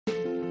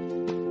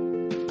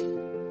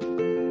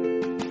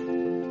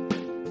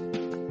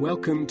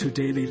Welcome to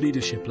Daily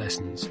Leadership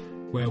Lessons,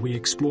 where we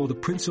explore the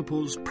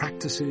principles,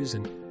 practices,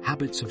 and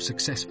habits of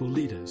successful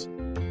leaders.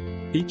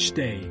 Each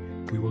day,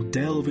 we will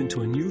delve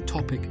into a new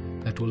topic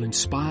that will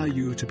inspire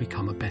you to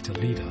become a better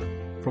leader.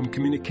 From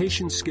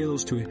communication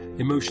skills to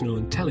emotional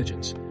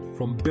intelligence,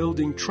 from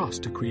building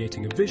trust to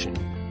creating a vision,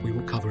 we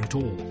will cover it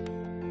all.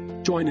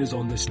 Join us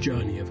on this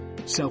journey of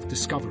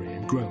self-discovery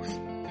and growth.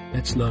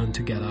 Let's learn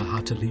together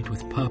how to lead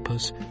with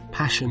purpose,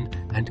 passion,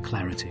 and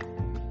clarity.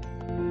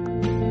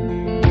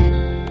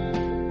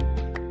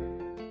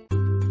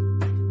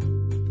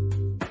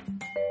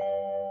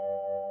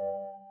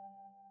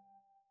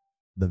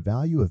 The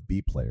value of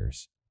B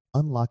players,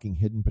 unlocking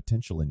hidden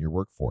potential in your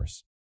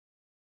workforce.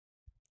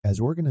 As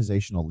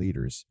organizational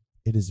leaders,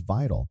 it is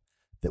vital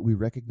that we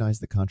recognize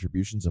the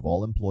contributions of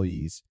all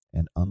employees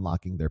and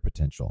unlocking their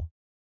potential.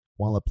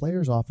 While A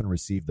players often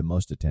receive the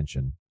most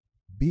attention,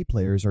 B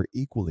players are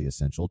equally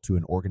essential to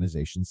an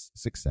organization's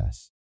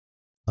success.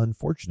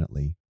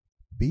 Unfortunately,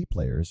 B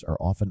players are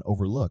often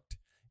overlooked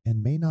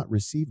and may not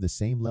receive the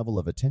same level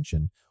of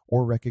attention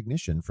or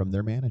recognition from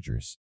their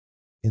managers.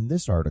 In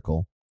this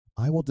article,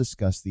 I will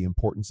discuss the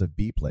importance of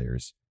B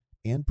players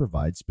and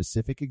provide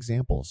specific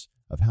examples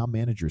of how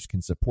managers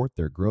can support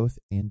their growth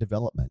and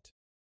development.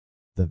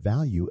 The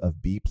value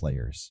of B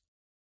players.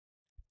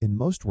 In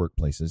most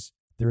workplaces,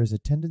 there is a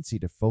tendency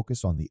to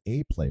focus on the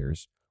A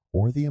players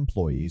or the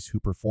employees who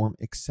perform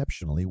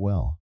exceptionally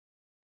well.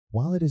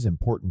 While it is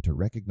important to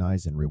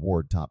recognize and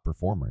reward top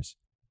performers,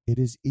 it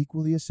is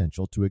equally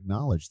essential to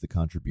acknowledge the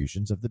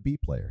contributions of the B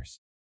players.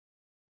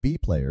 B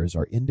players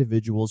are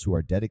individuals who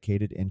are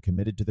dedicated and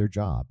committed to their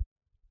job,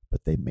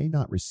 but they may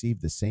not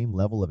receive the same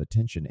level of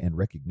attention and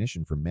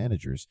recognition from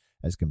managers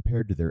as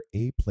compared to their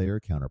A player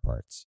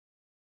counterparts.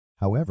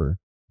 However,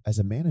 as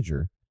a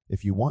manager,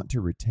 if you want to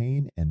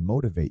retain and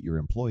motivate your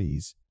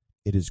employees,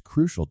 it is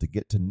crucial to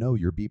get to know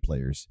your B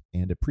players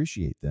and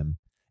appreciate them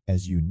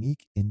as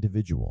unique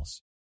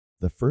individuals.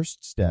 The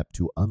first step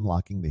to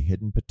unlocking the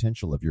hidden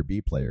potential of your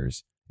B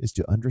players is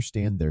to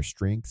understand their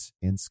strengths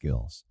and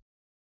skills.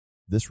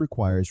 This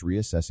requires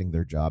reassessing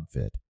their job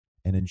fit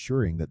and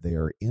ensuring that they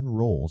are in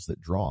roles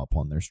that draw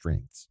upon their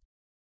strengths.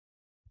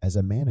 As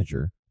a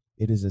manager,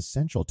 it is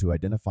essential to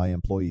identify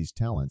employees'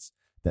 talents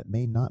that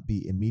may not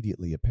be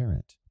immediately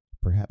apparent,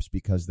 perhaps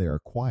because they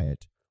are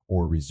quiet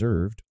or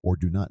reserved or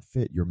do not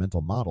fit your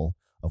mental model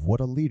of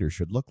what a leader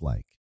should look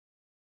like.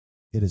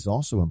 It is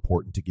also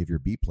important to give your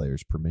B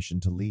players permission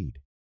to lead.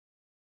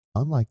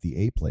 Unlike the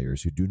A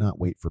players who do not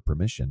wait for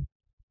permission,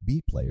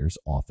 B players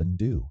often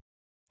do.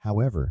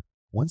 However,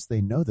 once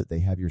they know that they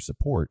have your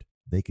support,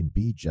 they can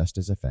be just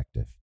as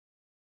effective.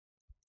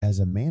 As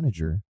a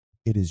manager,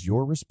 it is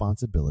your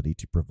responsibility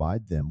to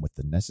provide them with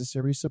the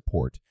necessary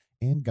support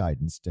and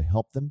guidance to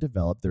help them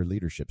develop their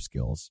leadership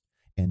skills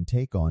and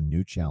take on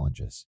new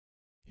challenges.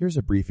 Here's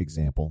a brief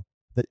example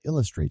that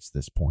illustrates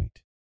this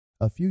point.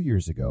 A few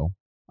years ago,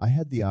 I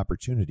had the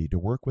opportunity to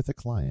work with a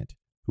client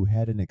who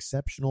had an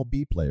exceptional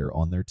B player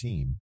on their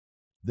team.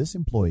 This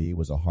employee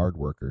was a hard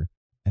worker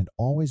and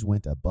always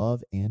went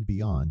above and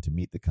beyond to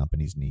meet the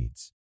company's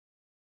needs.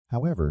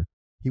 However,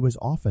 he was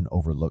often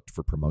overlooked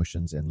for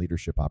promotions and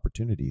leadership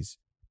opportunities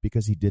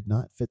because he did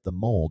not fit the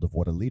mold of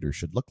what a leader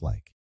should look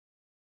like.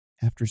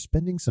 After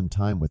spending some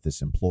time with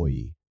this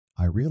employee,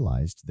 I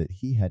realized that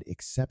he had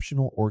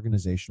exceptional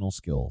organizational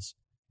skills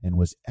and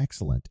was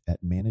excellent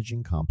at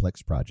managing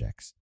complex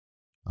projects.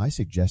 I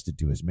suggested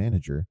to his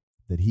manager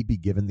that he be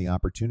given the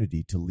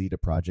opportunity to lead a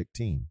project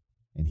team,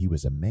 and he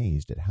was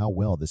amazed at how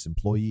well this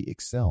employee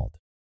excelled.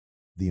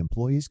 The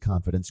employee's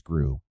confidence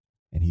grew,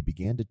 and he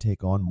began to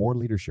take on more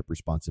leadership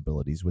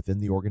responsibilities within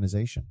the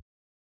organization.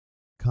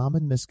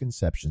 Common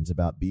misconceptions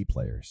about B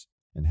players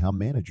and how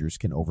managers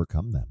can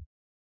overcome them.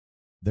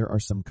 There are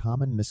some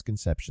common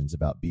misconceptions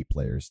about B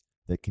players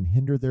that can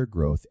hinder their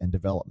growth and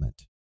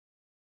development.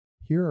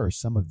 Here are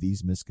some of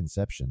these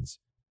misconceptions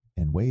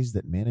and ways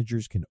that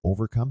managers can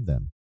overcome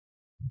them.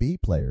 B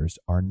players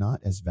are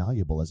not as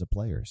valuable as A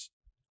players.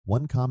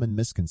 One common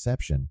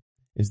misconception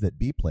is that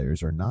B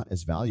players are not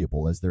as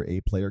valuable as their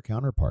A player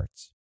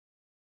counterparts.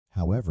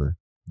 However,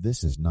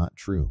 this is not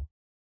true.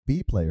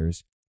 B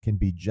players can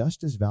be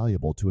just as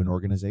valuable to an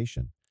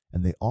organization,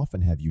 and they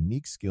often have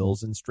unique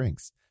skills and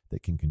strengths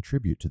that can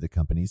contribute to the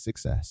company's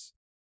success.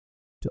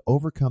 To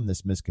overcome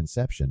this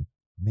misconception,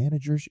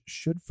 managers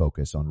should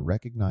focus on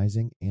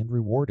recognizing and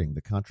rewarding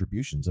the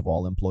contributions of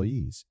all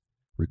employees,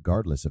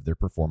 regardless of their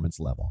performance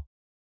level.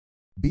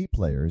 B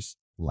players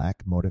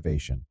lack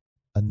motivation.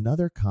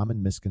 Another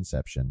common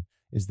misconception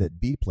is that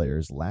B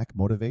players lack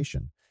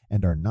motivation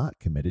and are not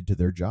committed to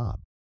their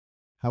job.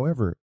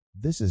 However,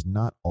 this is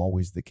not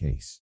always the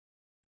case.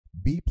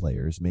 B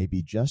players may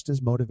be just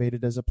as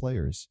motivated as A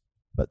players,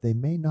 but they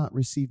may not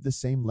receive the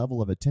same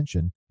level of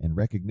attention and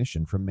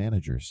recognition from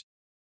managers.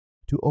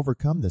 To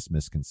overcome this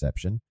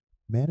misconception,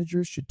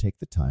 managers should take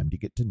the time to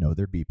get to know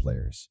their B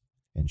players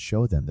and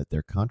show them that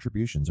their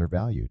contributions are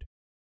valued.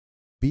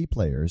 B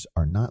players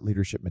are not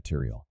leadership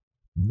material.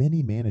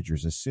 Many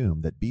managers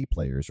assume that B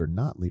players are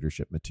not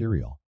leadership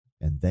material,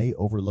 and they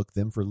overlook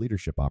them for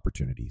leadership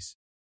opportunities.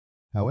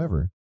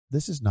 However,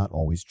 this is not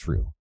always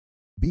true.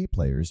 B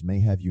players may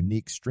have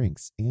unique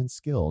strengths and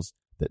skills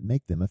that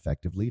make them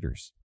effective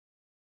leaders.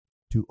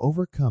 To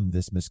overcome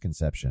this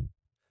misconception,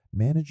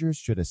 managers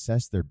should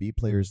assess their B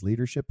players'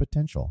 leadership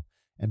potential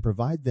and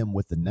provide them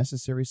with the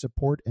necessary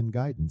support and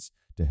guidance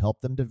to help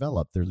them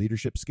develop their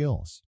leadership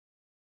skills.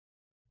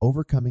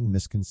 Overcoming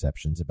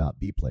misconceptions about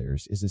B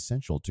players is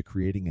essential to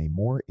creating a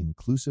more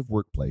inclusive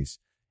workplace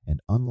and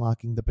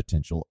unlocking the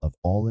potential of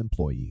all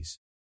employees.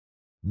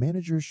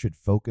 Managers should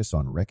focus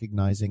on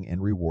recognizing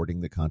and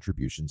rewarding the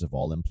contributions of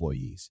all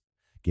employees,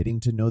 getting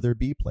to know their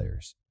B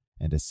players,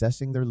 and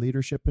assessing their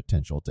leadership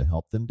potential to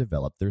help them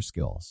develop their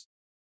skills.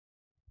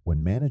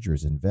 When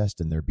managers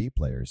invest in their B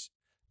players,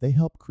 they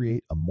help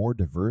create a more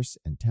diverse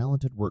and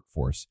talented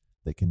workforce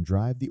that can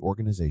drive the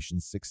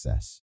organization's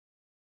success.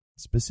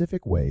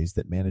 Specific ways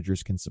that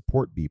managers can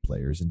support B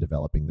players in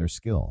developing their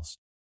skills.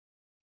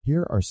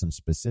 Here are some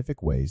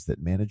specific ways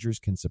that managers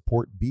can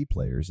support B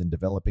players in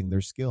developing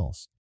their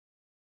skills.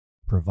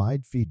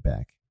 Provide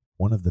feedback.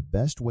 One of the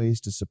best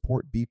ways to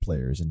support B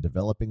players in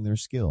developing their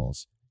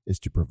skills is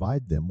to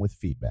provide them with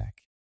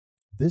feedback.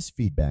 This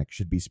feedback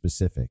should be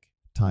specific,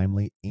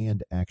 timely,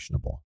 and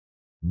actionable.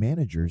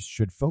 Managers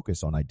should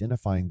focus on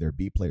identifying their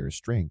B players'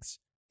 strengths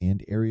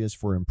and areas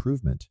for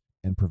improvement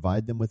and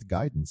provide them with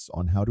guidance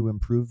on how to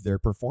improve their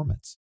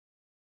performance.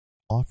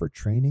 Offer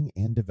training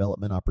and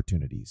development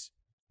opportunities.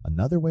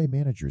 Another way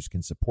managers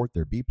can support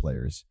their B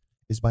players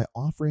is by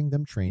offering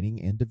them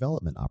training and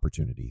development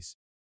opportunities.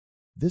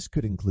 This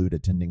could include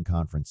attending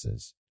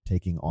conferences,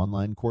 taking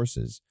online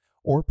courses,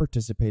 or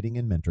participating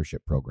in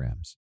mentorship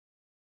programs.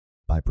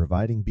 By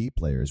providing B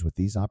players with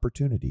these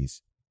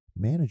opportunities,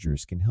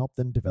 managers can help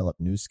them develop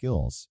new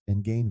skills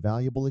and gain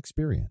valuable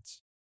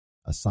experience.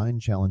 Assign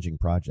challenging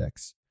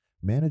projects.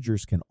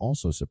 Managers can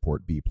also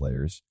support B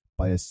players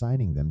by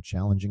assigning them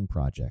challenging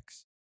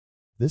projects.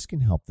 This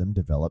can help them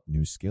develop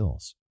new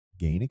skills,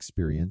 gain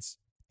experience,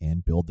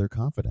 and build their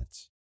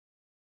confidence.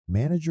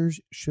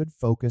 Managers should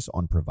focus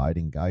on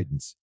providing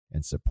guidance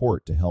and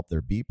support to help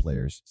their B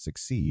players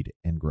succeed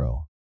and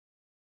grow.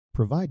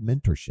 Provide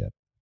mentorship.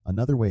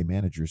 Another way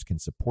managers can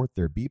support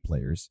their B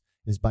players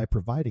is by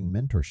providing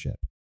mentorship.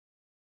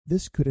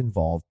 This could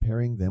involve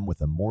pairing them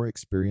with a more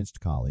experienced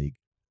colleague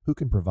who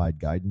can provide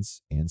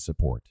guidance and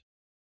support.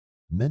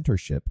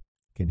 Mentorship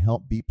can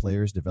help B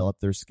players develop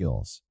their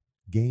skills,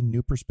 gain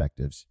new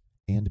perspectives,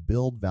 and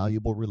build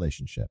valuable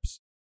relationships.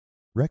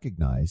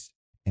 Recognize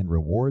and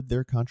reward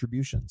their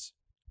contributions.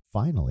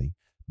 Finally,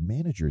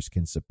 managers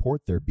can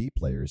support their B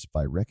players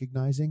by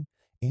recognizing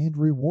and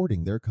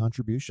rewarding their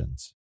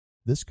contributions.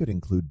 This could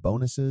include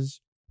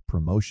bonuses,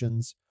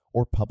 promotions,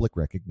 or public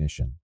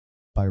recognition.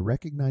 By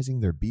recognizing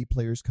their B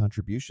players'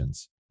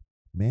 contributions,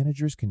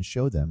 managers can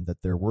show them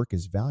that their work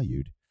is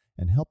valued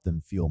and help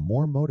them feel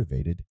more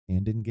motivated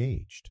and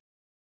engaged.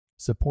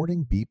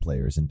 Supporting B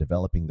players in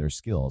developing their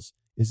skills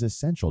is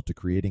essential to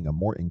creating a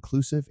more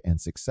inclusive and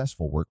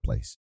successful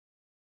workplace.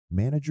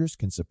 Managers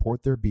can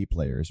support their B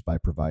players by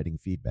providing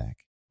feedback,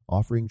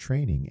 offering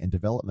training and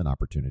development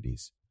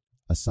opportunities,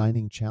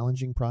 assigning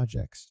challenging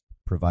projects,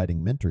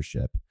 providing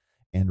mentorship,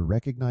 and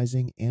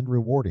recognizing and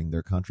rewarding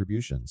their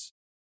contributions.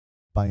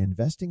 By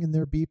investing in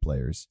their B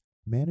players,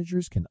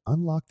 managers can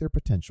unlock their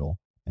potential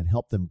and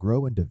help them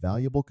grow into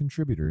valuable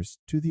contributors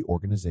to the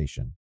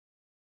organization.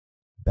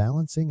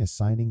 Balancing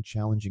assigning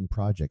challenging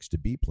projects to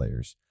B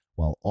players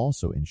while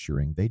also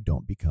ensuring they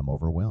don't become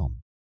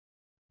overwhelmed.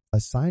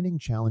 Assigning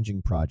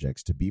challenging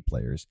projects to B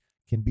players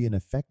can be an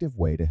effective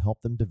way to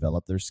help them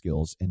develop their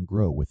skills and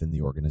grow within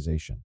the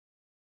organization.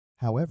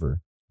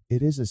 However,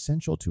 it is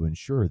essential to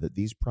ensure that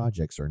these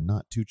projects are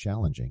not too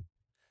challenging,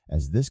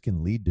 as this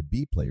can lead to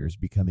B players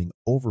becoming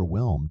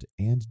overwhelmed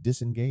and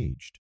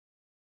disengaged.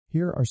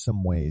 Here are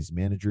some ways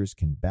managers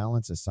can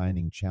balance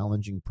assigning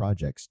challenging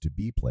projects to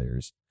B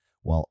players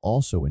while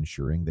also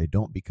ensuring they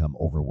don't become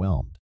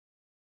overwhelmed.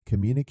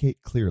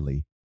 Communicate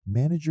clearly.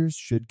 Managers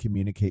should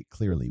communicate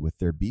clearly with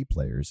their B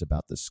players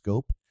about the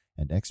scope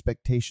and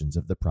expectations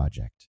of the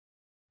project.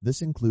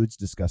 This includes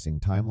discussing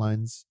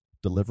timelines,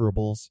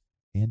 deliverables,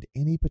 and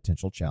any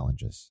potential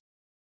challenges.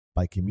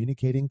 By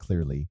communicating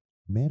clearly,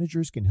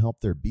 managers can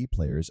help their B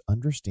players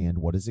understand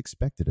what is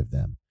expected of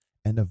them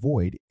and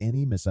avoid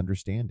any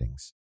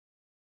misunderstandings.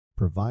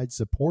 Provide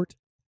support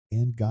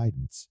and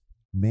guidance.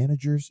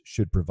 Managers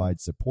should provide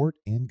support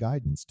and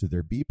guidance to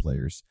their B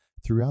players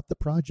throughout the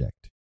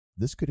project.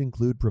 This could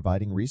include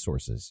providing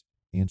resources,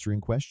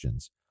 answering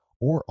questions,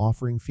 or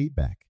offering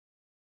feedback.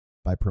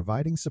 By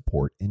providing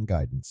support and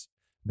guidance,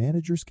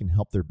 managers can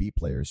help their B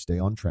players stay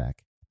on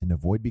track and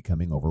avoid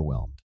becoming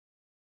overwhelmed.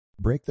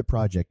 Break the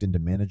project into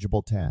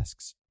manageable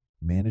tasks.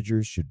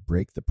 Managers should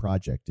break the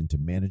project into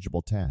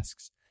manageable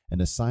tasks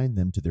and assign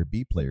them to their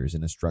B players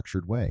in a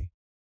structured way.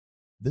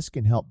 This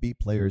can help B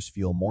players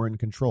feel more in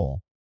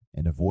control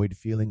and avoid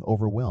feeling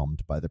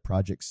overwhelmed by the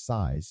project's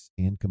size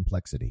and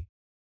complexity.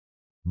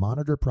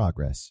 Monitor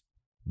progress.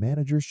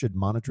 Managers should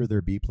monitor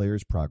their B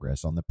players'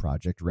 progress on the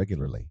project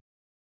regularly.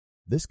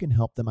 This can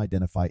help them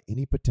identify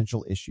any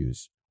potential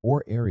issues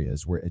or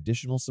areas where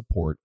additional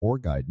support or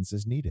guidance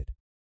is needed.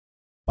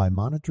 By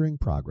monitoring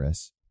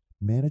progress,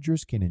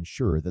 managers can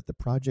ensure that the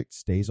project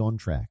stays on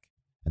track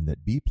and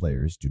that B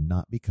players do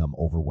not become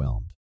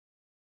overwhelmed.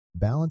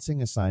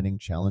 Balancing assigning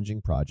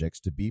challenging projects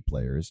to B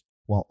players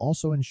while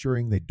also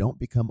ensuring they don't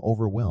become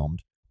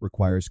overwhelmed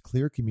requires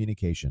clear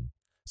communication,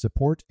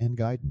 support, and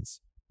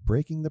guidance,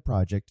 breaking the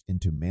project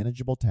into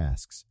manageable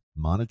tasks,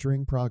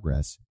 monitoring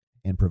progress,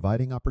 and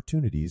providing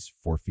opportunities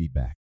for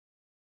feedback.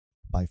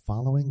 By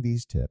following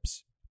these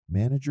tips,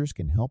 managers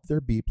can help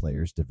their B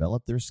players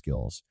develop their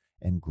skills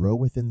and grow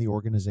within the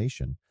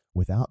organization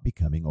without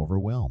becoming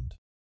overwhelmed.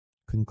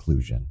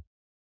 Conclusion: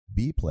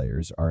 B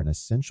players are an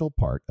essential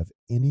part of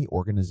any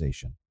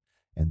organization,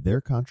 and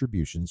their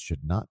contributions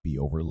should not be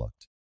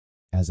overlooked.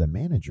 As a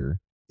manager,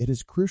 it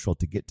is crucial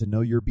to get to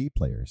know your B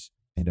players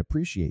and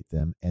appreciate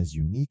them as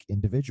unique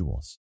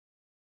individuals.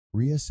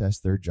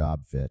 Reassess their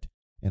job fit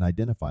and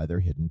identify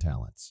their hidden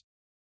talents.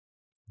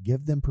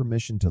 Give them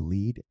permission to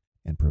lead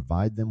and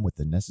provide them with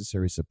the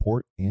necessary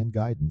support and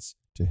guidance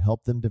to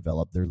help them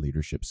develop their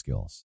leadership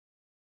skills.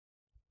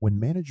 When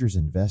managers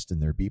invest in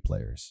their B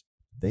players,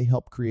 they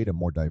help create a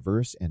more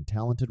diverse and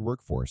talented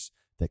workforce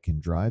that can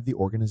drive the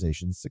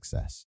organization's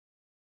success.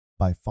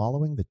 By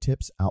following the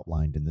tips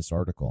outlined in this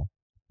article,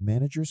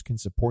 managers can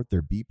support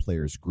their B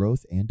players'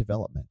 growth and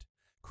development,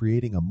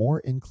 creating a more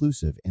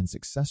inclusive and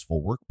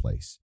successful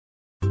workplace.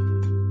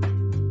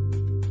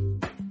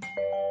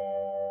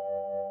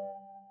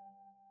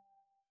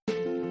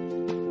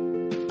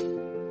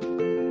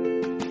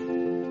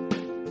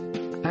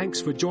 Thanks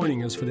for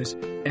joining us for this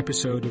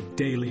episode of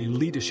Daily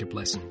Leadership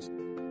Lessons.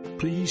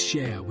 Please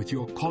share with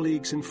your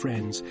colleagues and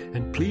friends,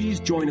 and please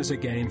join us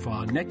again for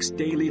our next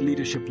Daily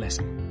Leadership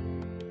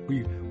Lesson.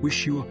 We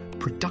wish you a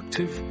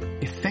productive,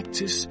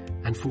 effective,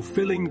 and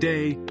fulfilling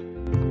day